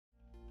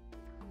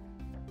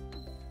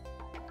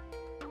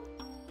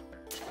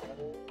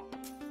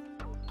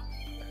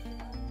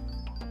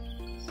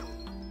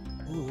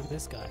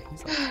this guy.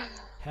 He's like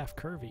half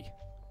curvy.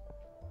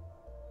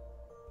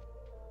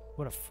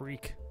 What a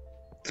freak.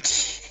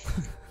 This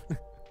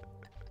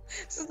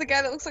is the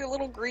guy that looks like a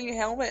little green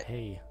helmet.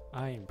 Hey,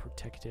 I am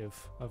protective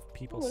of What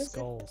people's is it?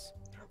 skulls.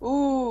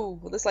 Ooh,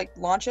 will this like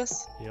launch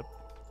us? Yep.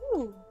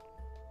 Ooh.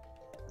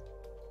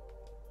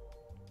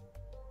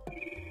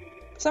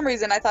 For some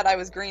reason I thought I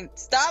was green.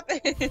 Stop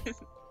it!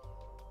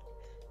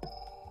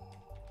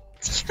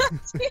 God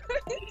damn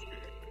it!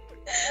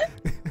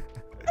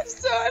 I'm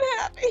so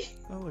unhappy.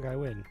 Oh, look, I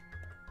win.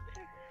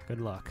 Good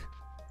luck.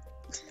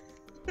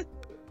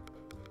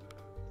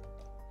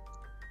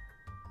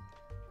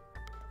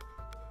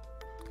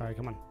 Alright,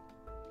 come on.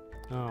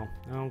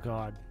 Oh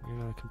god. You're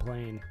gonna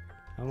complain.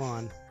 Come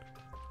on.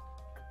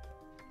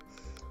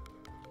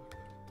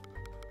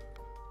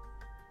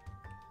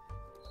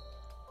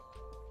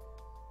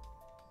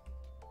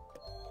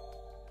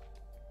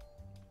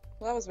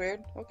 Well, that was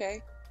weird.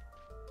 Okay.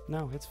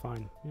 No, it's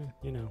fine. Yeah,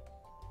 you know.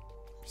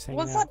 Just hanging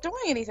Well, it's out. not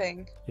doing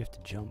anything. You have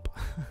to jump.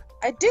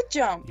 I did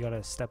jump. You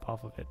gotta step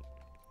off of it.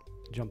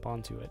 Jump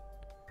onto it.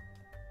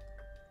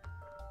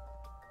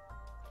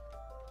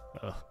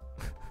 Ugh.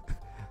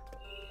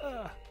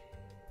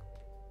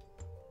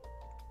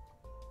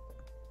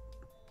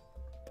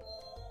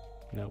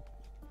 Nope.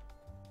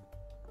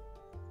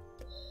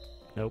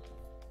 Nope.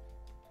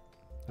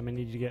 I'm gonna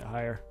need you to get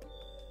higher.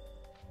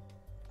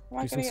 Am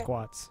I Do some gonna get...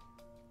 squats.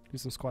 Do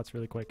some squats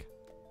really quick.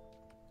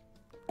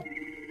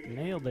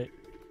 Nailed it.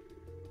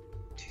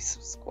 do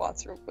some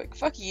squats real quick?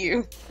 Fuck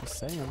you. Just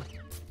saying.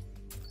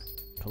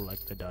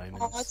 Collect the diamonds.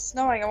 Oh, it's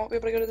snowing. I won't be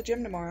able to go to the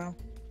gym tomorrow.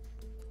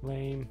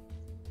 Lame.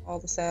 All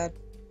the sad.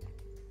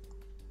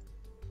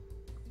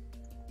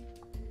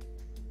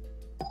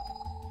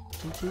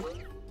 Boop, boop.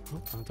 Oh, I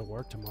don't have to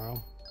work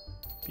tomorrow.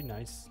 Be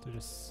nice to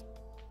just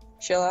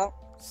Chill out.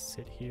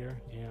 sit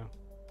here. Yeah.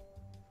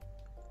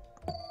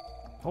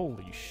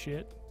 Holy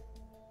shit.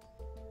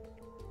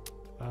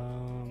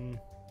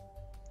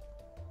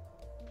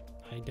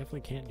 I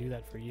definitely can't do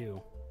that for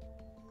you.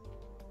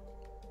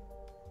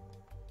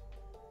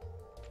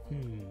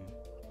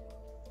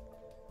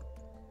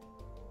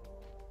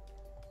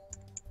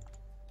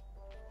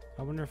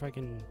 I wonder if I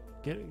can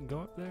go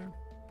up there.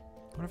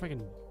 I wonder if I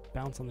can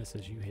bounce on this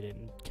as you hit it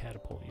and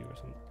catapult you or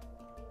something.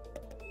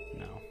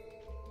 No.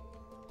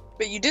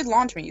 But you did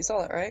launch me. You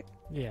saw that, right?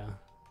 Yeah.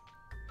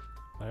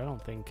 But I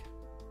don't think.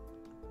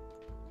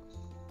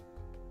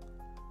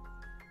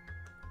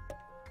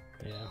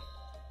 Yeah.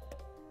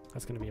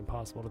 That's gonna be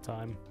impossible to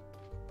time.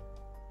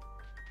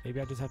 Maybe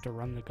I just have to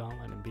run the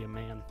gauntlet and be a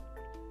man.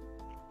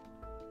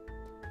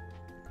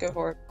 Go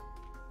for it.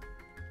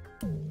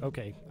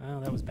 Okay. Oh,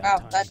 that was bad Wow,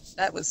 timing.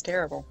 that was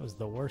terrible. That was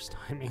the worst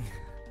timing.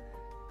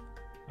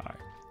 Alright.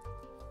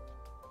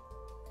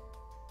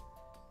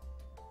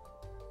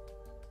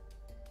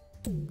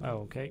 Oh,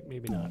 okay.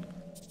 Maybe not.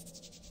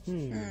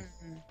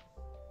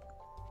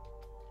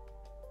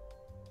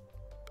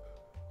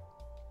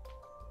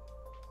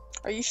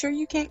 Are you sure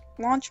you can't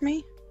launch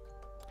me?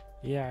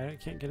 Yeah, I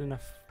can't get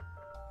enough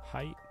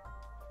height.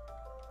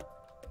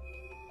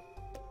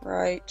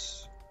 Right.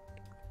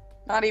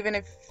 Not even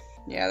if...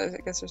 Yeah, I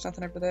guess there's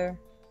nothing over there.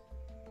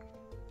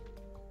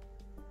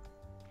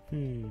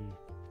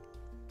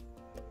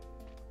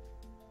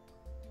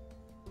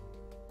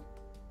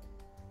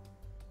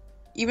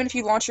 Even if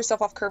you launch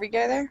yourself off Kirby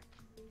guy there?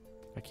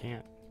 I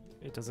can't.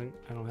 It doesn't...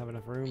 I don't have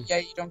enough room. Yeah,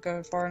 you don't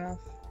go far enough.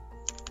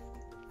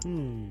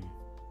 And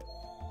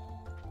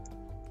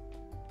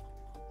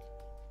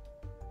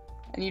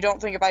you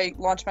don't think if I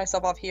launch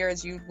myself off here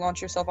as you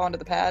launch yourself onto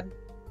the pad?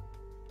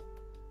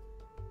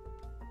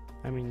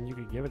 I mean, you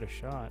could give it a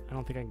shot. I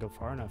don't think I can go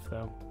far enough,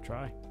 though.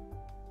 Try.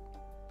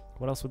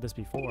 What else would this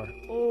be for?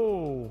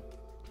 Oh!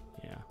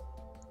 Yeah.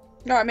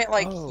 No, I meant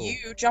like Oh.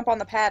 you jump on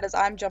the pad as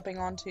I'm jumping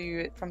onto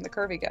it from the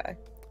Kirby guy.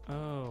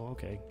 Oh,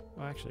 okay.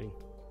 Well, actually,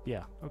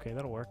 yeah. Okay,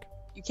 that'll work.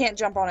 You can't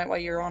jump on it while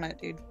you're on it,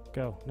 dude.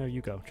 Go. No,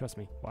 you go. Trust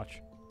me.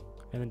 Watch.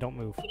 And then don't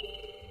move.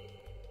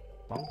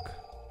 Bonk.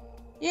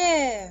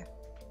 Yeah!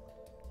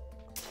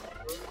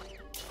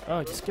 Oh,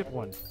 you skipped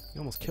one. You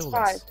almost It's killed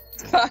fine. us.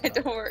 It's fine,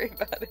 don't worry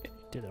about it.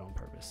 Did it on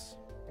purpose.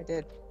 I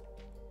did.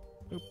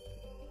 Oop.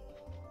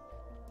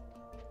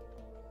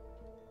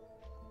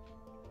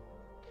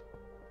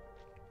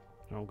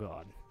 Oh,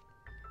 God.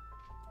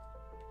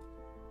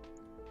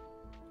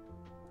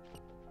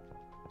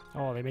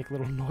 Oh, they make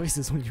little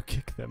noises when you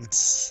kick them.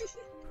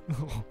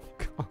 Oh,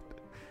 God.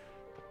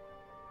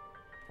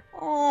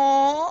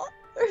 Aww,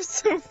 they're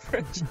so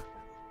precious.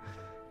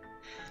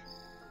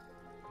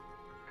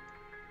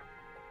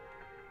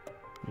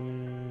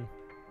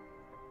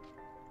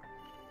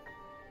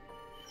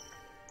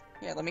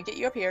 Yeah, let me get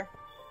you up here.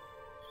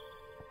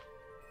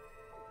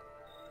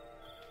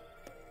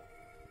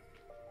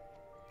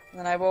 And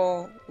then I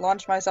will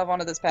launch myself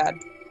onto this pad.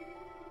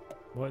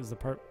 What is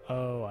the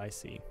Oh, I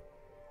see.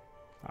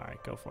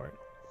 Alright, go for it.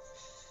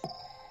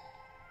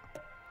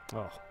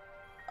 Oh.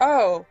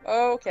 Oh,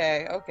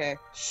 okay, okay.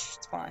 Shh,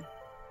 it's fine.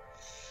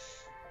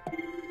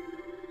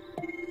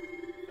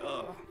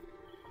 Ugh.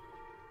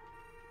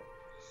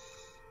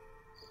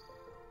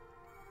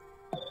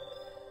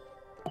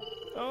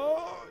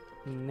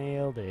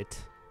 Nailed it.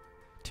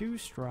 Too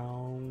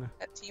strong.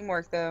 That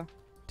teamwork, though.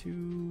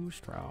 Too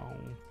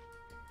strong.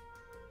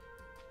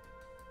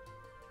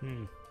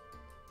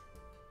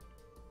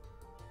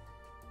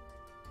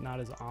 Not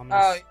as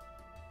ominous. Oh,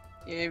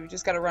 yeah, we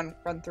just gotta run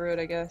through it,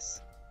 I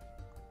guess.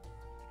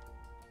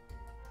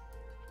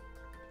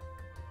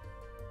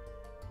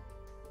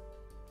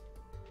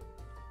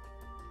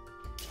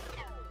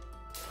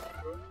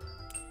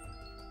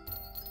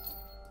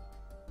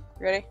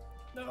 Ready?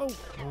 No.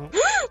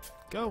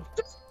 Go.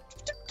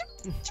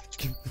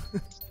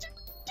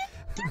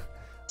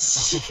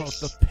 Oh,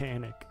 the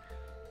panic.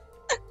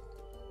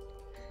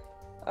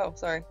 Oh,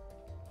 sorry.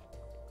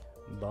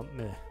 Bump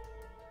me.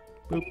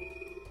 Boop.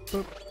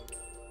 Boop.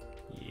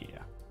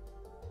 Yeah.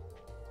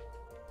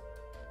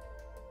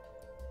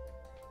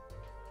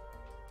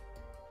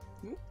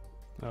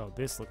 Oh,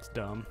 this looks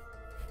dumb.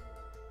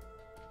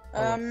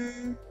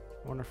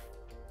 Wonder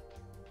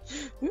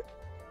if...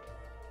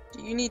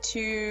 Do you need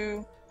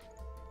to...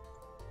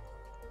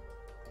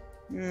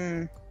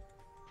 I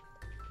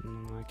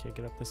can't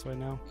get up this way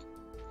now.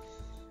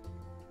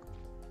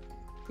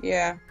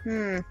 Yeah.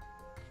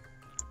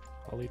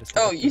 I'll lead us.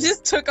 Oh, you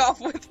just took off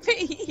with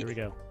me. Here we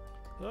go.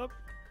 Up.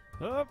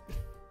 Up.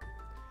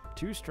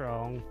 Too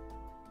strong.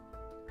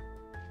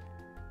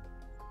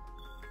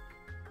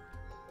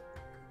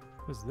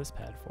 What's this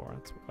pad for?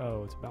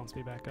 Oh, it's bounce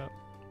me back up.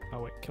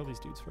 Oh wait, kill these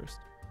dudes first.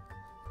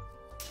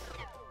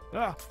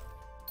 Ah!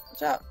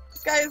 Watch out.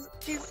 This guy is,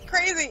 he's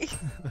crazy.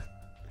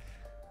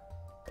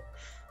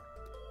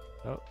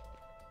 Oh.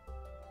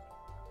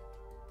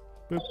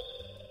 Boop.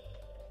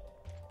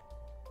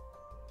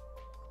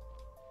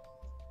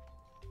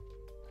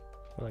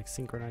 We're like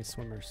synchronized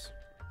swimmers.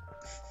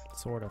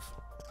 Sort of.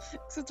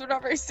 Since we're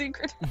not very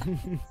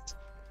synchronized.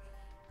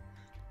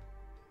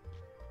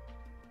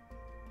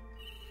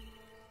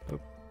 Oh,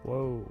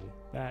 whoa.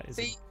 That is...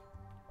 See?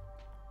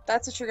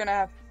 That's what you're gonna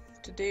have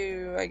to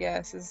do, I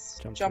guess, is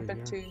jump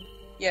into...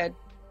 Yeah.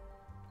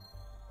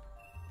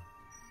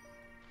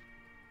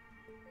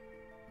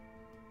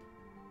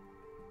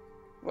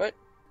 What?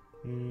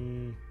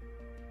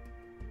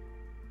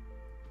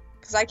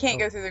 Because I can't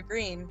go through the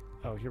green.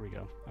 Oh, here we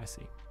go. I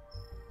see.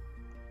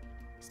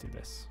 Let's do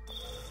this.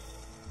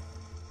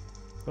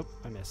 Oh,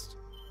 I missed.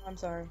 I'm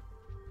sorry.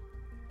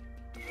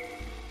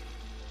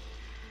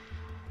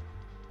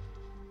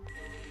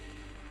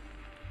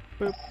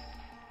 Boop.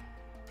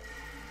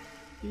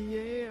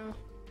 Yeah.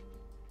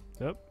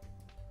 Oh.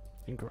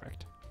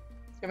 Incorrect.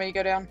 You want me to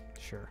go down?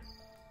 Sure.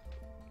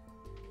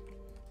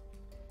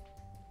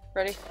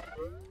 Ready?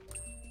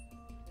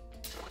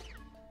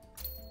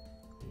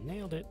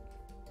 Nailed it.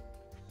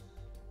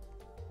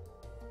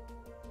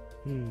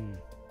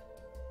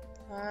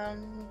 I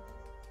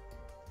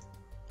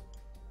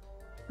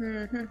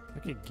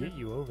could get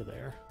you over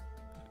there.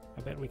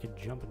 I bet we could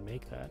jump and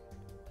make that.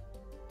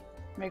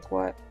 Make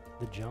what?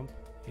 The jump,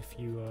 if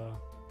you,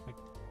 like,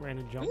 ran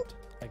and jumped,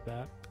 like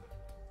that.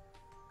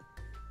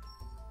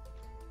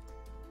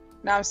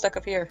 Now I'm stuck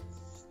up here.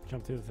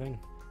 Jump through the thing.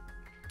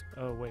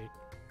 Oh, wait.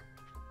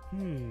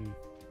 We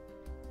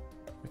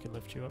could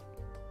lift you up.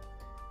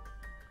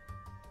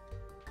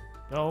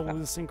 Oh, the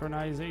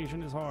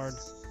synchronization is hard.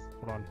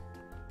 Hold on.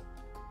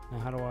 Now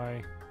how do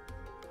I...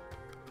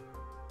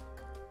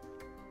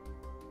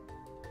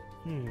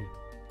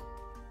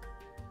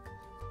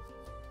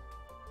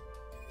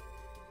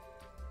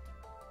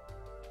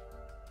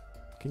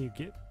 Can you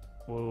get...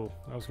 Whoa,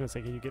 I was gonna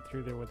say, can you get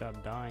through there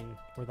without dying,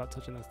 without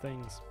touching those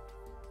things?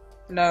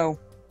 No.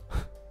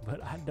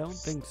 But I don't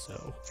think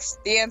so.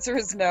 The answer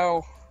is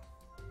no.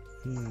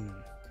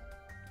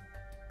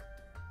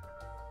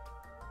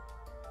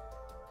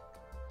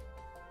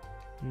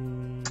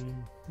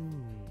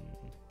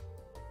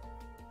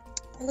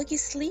 Oh, look,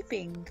 he's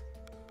sleeping.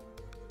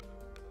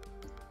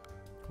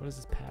 What is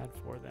this pad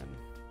for then?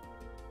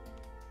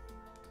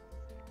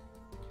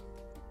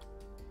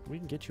 We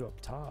can get you up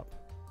top.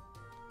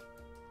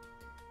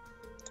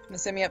 Gonna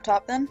send me up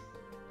top then?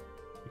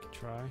 We could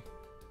try.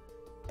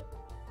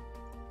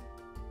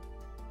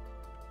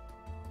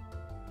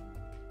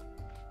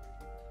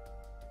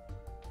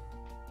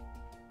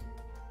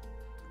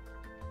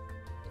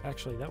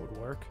 Actually, that would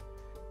work.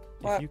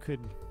 What? If you could...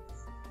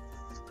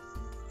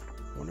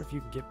 I wonder if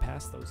you could get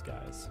past those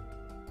guys.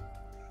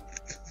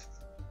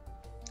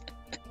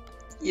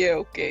 Yeah,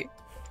 okay.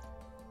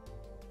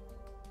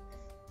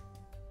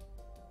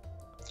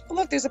 Oh,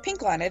 look, there's a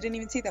pink line. I didn't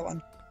even see that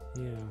one.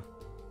 Yeah.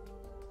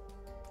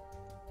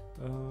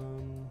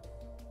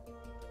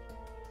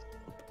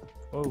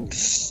 Oh,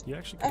 you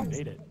actually could have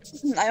made it.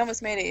 I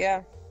almost made it,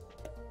 yeah.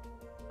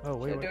 Oh,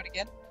 wait, Should I do wait. it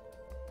again?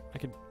 I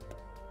could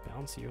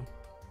bounce you.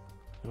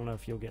 I don't know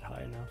if you'll get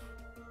high enough.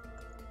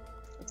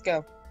 Let's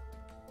go.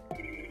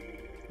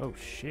 Oh,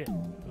 shit.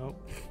 Oh.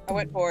 I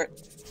went for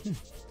it.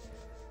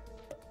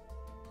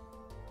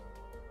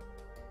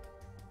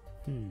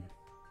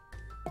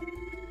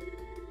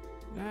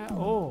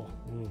 Oh.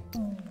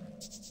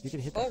 You can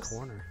hit Close. that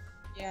corner.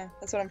 Yeah,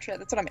 that's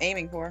what I'm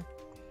aiming for.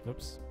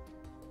 Oops.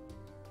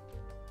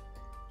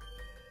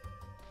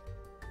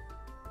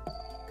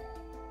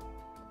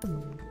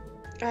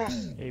 Ugh.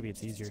 Maybe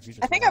it's easier if you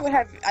just. I think I would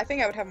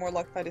have more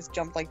luck if I just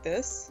jumped like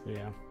this.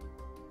 Yeah.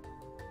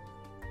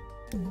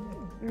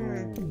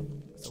 Mm.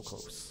 Ooh, so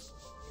close.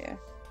 Yeah.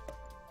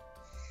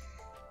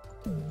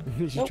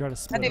 You should Nope. try to I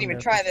split didn't them even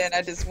there. try then.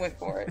 I just went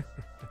for it.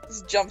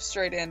 Just jumped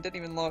straight in. Didn't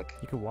even look.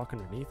 You could walk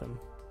underneath them.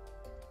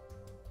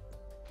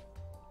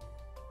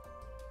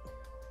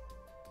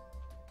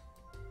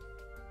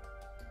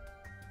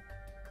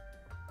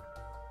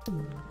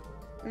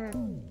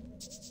 Mm.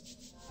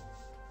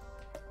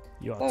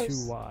 You are Close.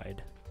 too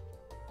wide.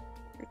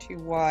 You're too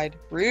wide.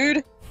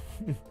 Rude.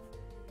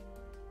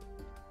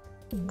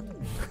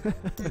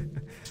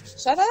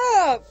 Shut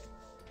up.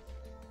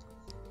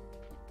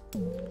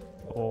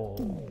 Oh.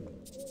 I'm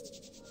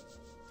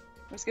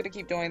just gonna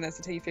keep doing this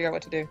until you figure out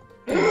what to do.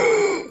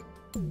 Did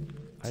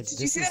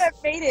you see that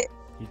I made it?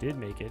 You did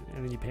make it,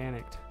 and then you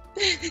panicked.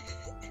 It's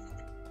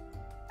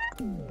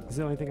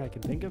the only thing I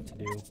can think of to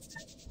do.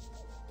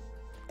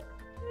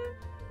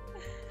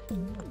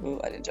 Ooh,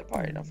 I didn't jump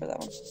hard enough for that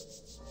one.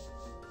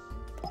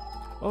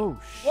 Oh,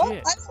 What?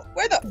 shit.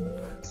 Where the?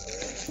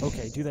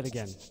 Okay, do that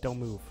again. Don't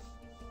move.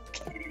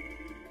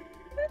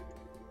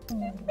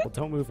 Well,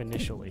 don't move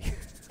initially.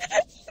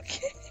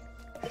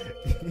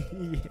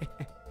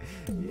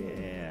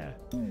 Yeah.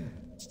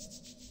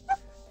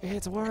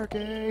 It's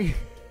working.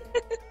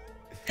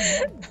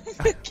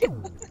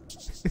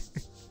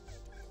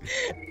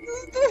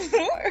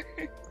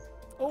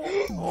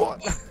 Oh.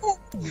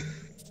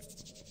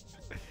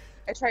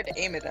 I tried to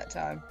aim it that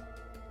time.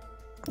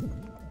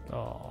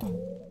 Oh.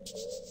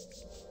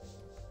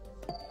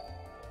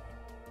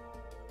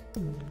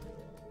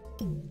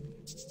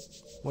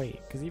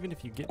 Wait, because even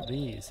if you get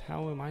these,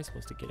 how am I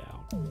supposed to get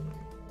out?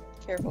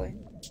 Carefully.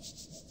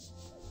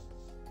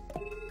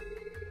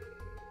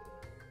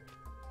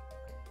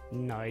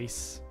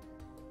 Nice.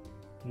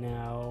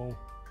 Now.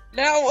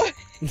 No!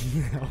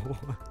 Now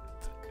what?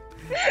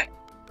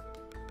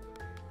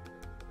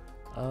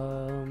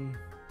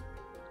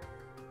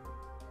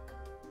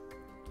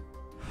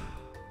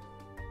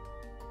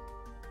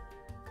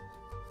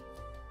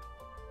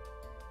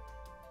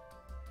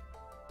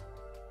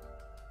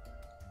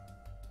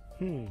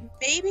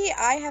 Maybe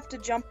I have to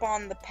jump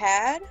on the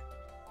pad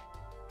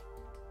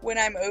when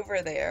I'm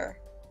over there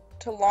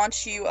to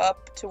launch you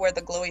up to where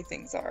the glowy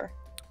things are.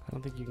 I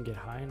don't think you can get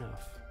high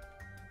enough.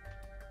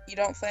 You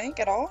don't think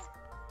at all?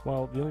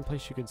 Well, the only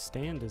place you could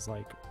stand is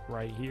like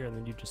right here, and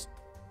then you just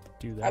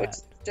do that. I would,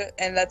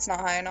 and that's not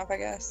high enough, I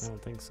guess. I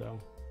don't think so.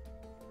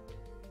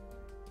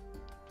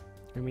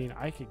 I mean,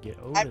 I could get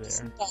over I'm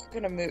just there. not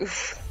gonna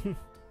move.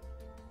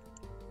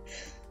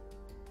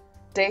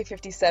 Day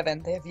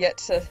 57. They have yet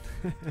to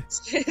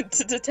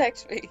to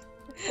detect me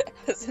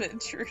as an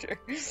intruder.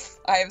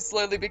 I am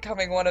slowly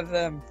becoming one of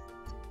them.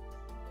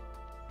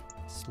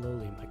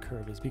 Slowly, my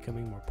curve is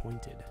becoming more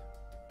pointed.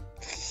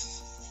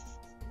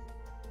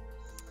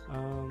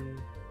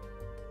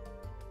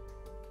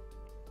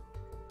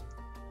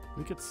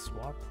 We could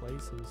swap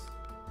places.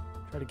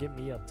 Try to get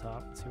me up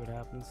top and see what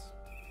happens.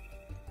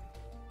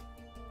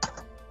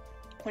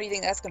 What do you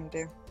think that's gonna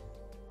do?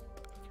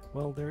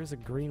 Well, there is a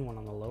green one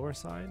on the lower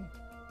side.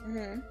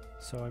 Mm-hmm.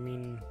 So, I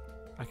mean,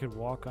 I could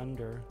walk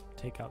under,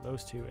 take out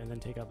those two, and then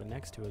take out the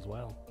next two as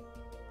well.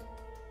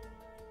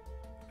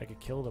 I could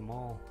kill them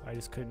all. I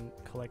just couldn't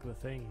collect the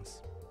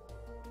things.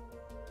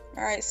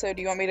 Alright, so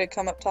do you want me to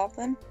come up top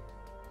then?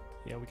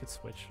 Yeah, we could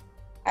switch.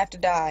 I have to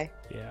die.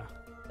 Yeah.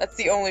 That's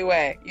the only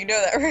way. You know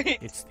that, right?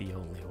 It's the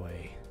only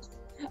way.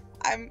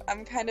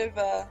 I'm kind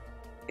of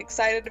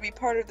excited to be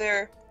part of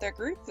their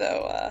group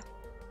though.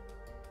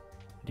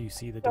 Do you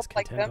see the Stuff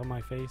like discontent them. on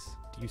my face?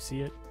 Do you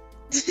see it?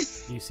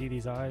 Do you see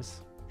these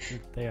eyes?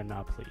 They are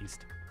not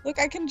pleased. Look,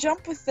 I can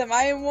jump with them.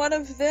 I am one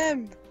of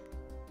them.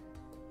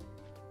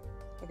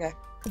 Okay.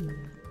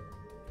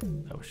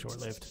 That was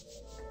short-lived.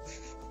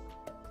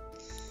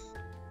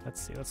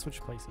 Let's see. Let's switch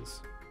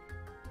places.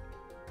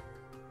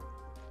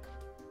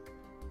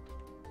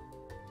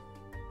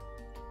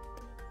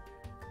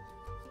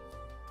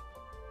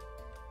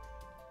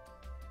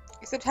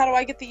 Except how do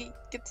I get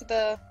to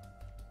the...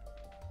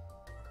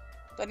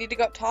 Do I need to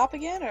go up top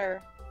again,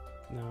 or...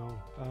 No.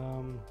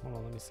 Hold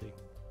on. Let me see.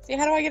 See,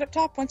 how do I get up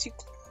top once you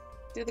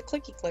do the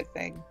clicky click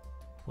thing?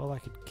 Well, I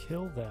could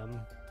kill them.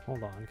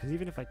 Hold on, because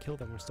even if I kill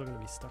them, we're still going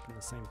to be stuck in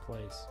the same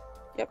place.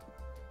 Yep.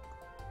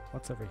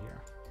 What's over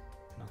here?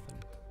 Nothing.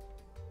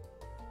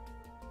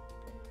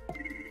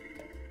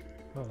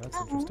 Oh, that's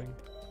interesting.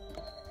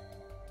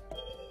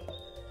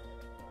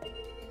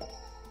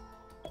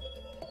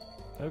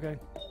 Okay.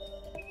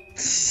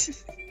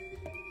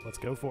 Let's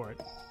go for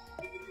it.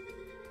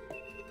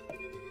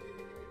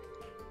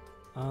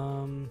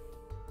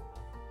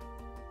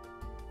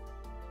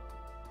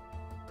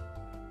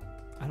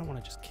 I don't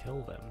want to just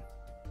kill them.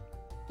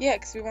 Yeah,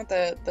 because we want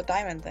the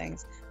diamond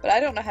things. But I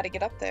don't know how to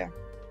get up there.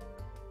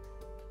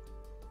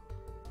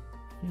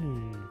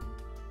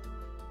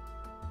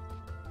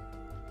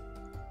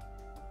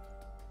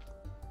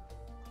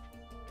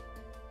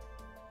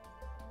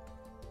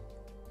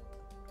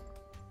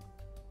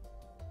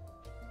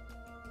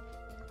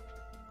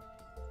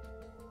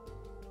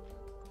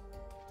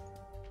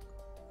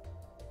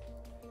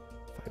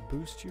 I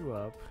boost you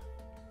up,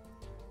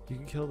 you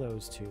can kill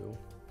those two.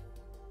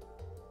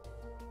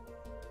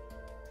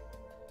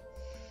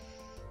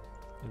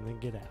 And then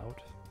get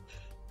out.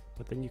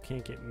 But then you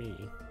can't get me.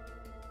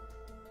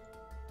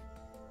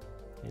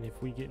 And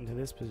if we get into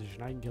this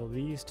position, I can kill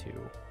these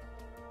two.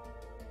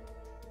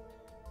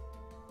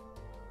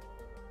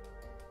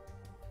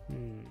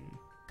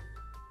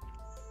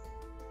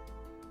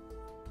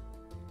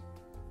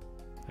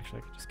 Actually,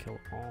 I could just kill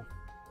them all.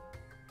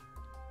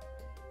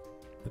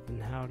 But then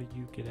how do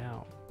you get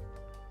out?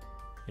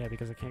 Yeah,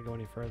 because I can't go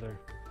any further.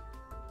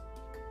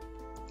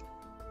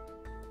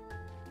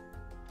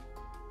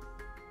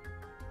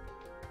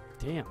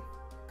 Damn.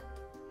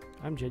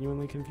 I'm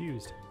genuinely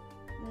confused.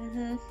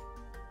 Mm-hmm.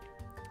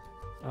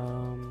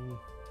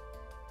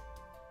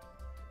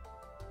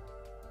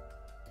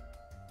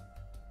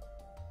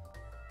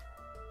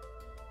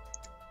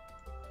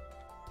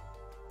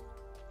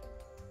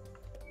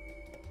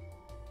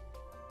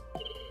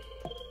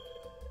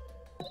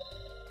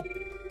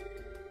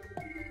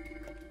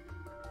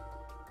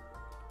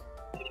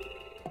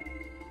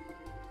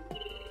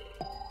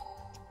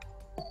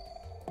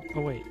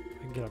 Oh wait,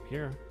 I can get up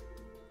here.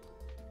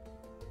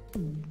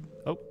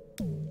 Oh,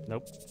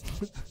 nope.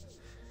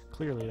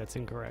 Clearly that's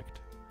incorrect.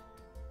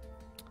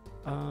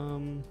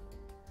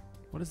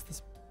 What is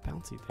this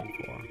bouncy thing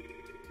for?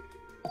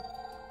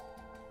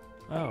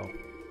 Oh.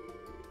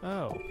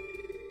 Oh.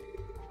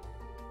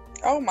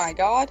 Oh my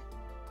god.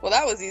 Well,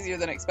 that was easier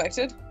than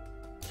expected.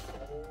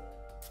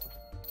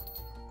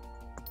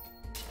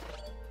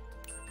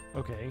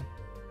 Okay.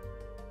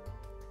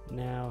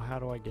 Now, how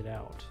do I get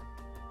out?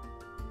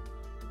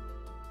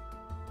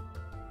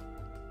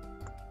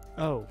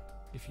 Oh,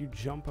 if you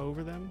jump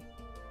over them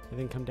and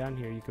then come down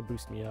here, you could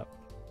boost me up.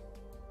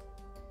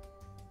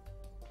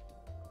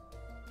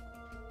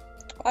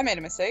 Well, I made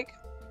a mistake.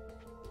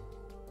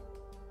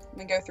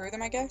 Then go through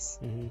them, I guess.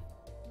 Mm-hmm.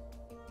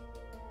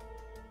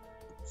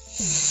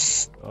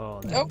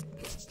 Oh, that Nope.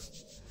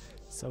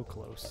 So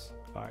close.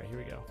 Alright, here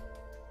we go.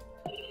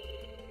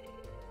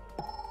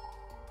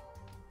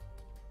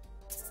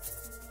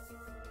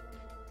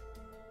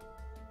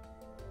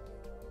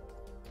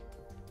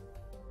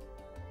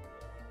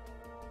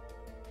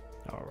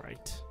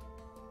 Alright.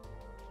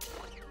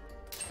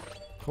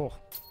 Cool.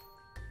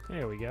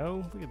 There we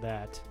go. Look at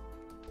that.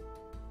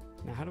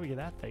 Now how do we get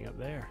that thing up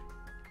there?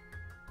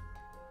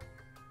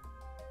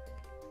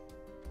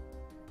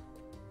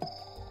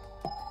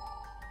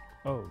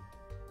 Oh.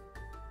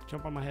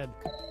 Jump on my head.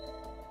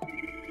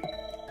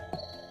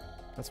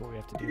 That's what we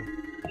have to do.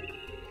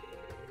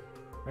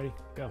 Ready?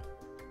 Go.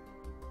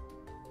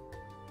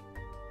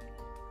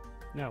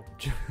 No.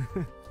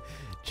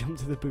 Jump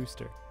to the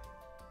booster.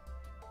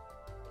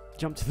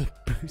 Jump to the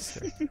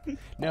booster.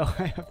 No,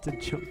 I have to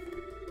jump.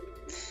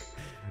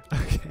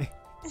 Okay.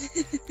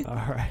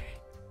 Alright.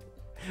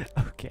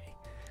 Okay.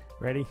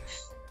 Ready?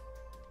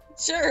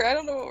 Sure, I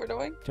don't know what we're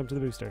doing. Jump to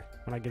the booster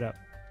when I get up.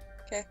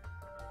 Okay.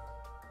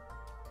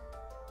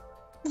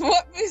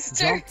 What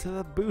booster? Jump to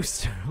the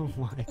booster. Oh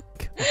my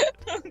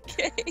god.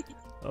 Okay.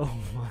 Oh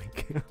my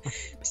god.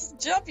 Just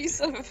jump, you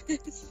son of a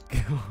bitch.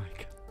 Oh my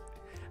god.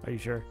 Are you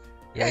sure?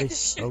 Yeah, Ready?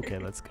 sure. Okay,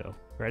 let's go.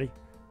 Ready?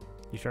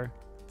 You sure?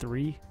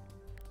 3,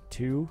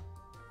 2,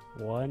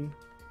 1.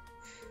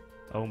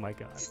 Oh my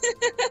god.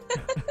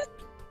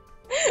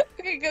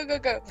 Okay, go, go,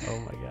 go. Oh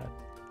my god.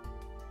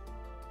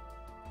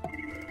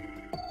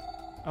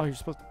 Oh, you're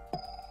supposed.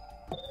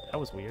 That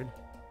was weird.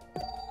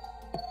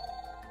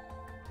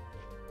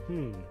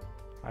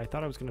 I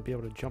thought I was gonna be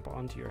able to jump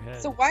onto your head.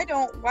 So why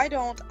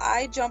don't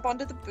I jump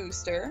onto the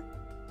booster,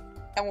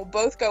 and we'll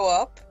both go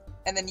up,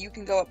 and then you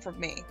can go up from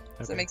me.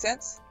 Does that Okay. make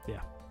sense? Yeah.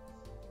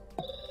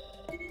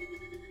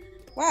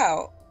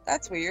 Wow,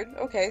 that's weird.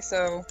 Okay,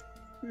 so,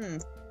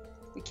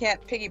 we can't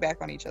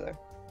piggyback on each other.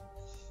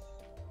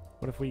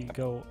 What if we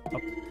go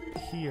up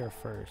here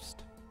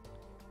first,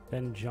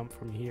 then jump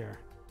from here?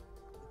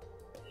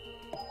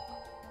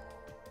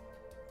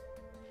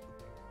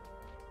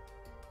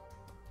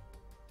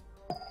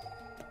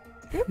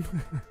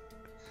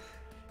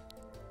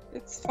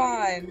 It's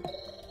fine.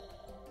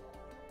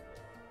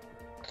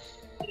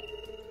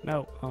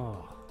 No.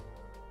 Oh.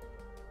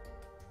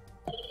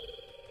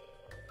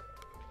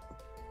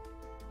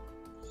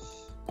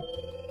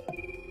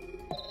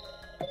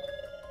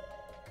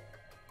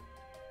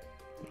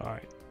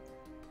 Alright.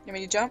 You want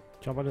me to jump?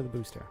 Jump onto the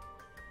booster.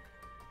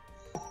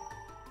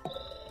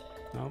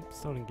 Nope,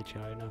 still didn't get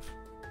you high enough.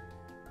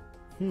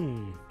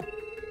 Can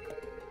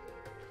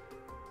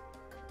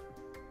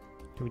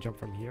we jump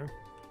from here?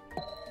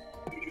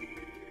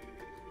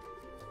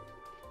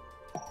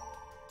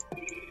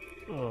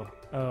 Oh,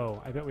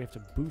 oh, I bet we have to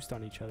boost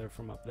on each other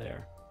from up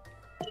there.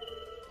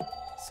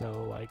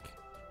 So, like...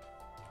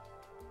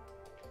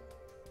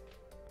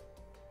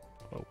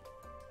 Oh.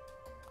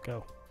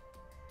 Go.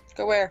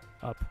 Go where?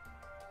 Up.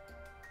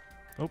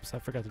 Oops, I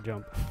forgot to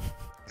jump.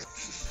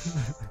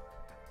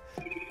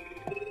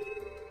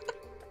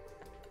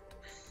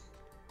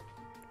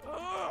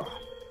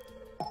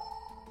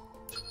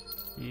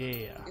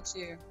 Yeah. It's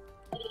you.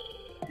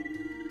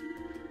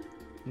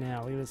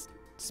 now. Look at this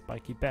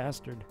spiky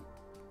bastard.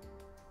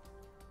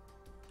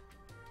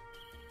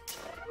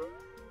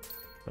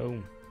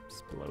 Boom.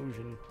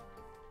 Explosion.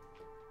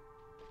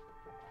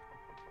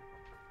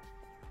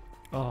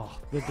 Oh,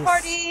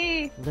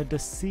 Party! the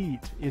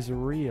deceit is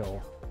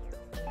real.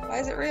 Why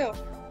is it real?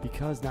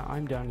 Because now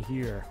I'm down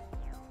here.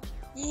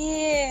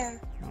 Yeah!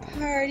 Oh.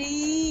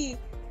 Party!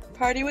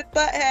 Party with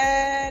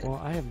Butthead!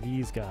 Well, I have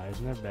these guys,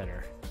 and they're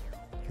better.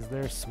 Because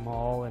they're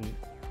small and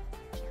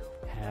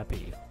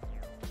happy.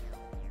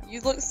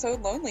 You look so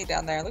lonely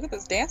down there. Look at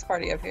this dance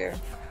party up here.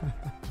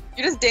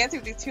 You're just dancing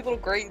with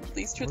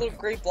these two little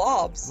gray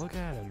blobs. Look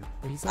at him.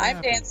 He's so I'm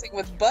happy. dancing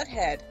with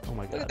Butthead. Oh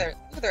my Look god.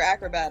 at their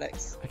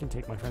acrobatics. I can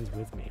take my friends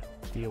with me.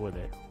 Deal with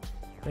it.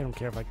 They don't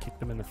care if I kick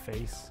them in the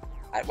face.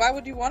 Why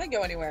would you want to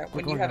go anywhere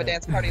when you going have a right-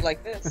 dance party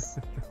like this?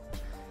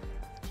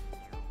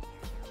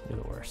 You're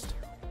the worst.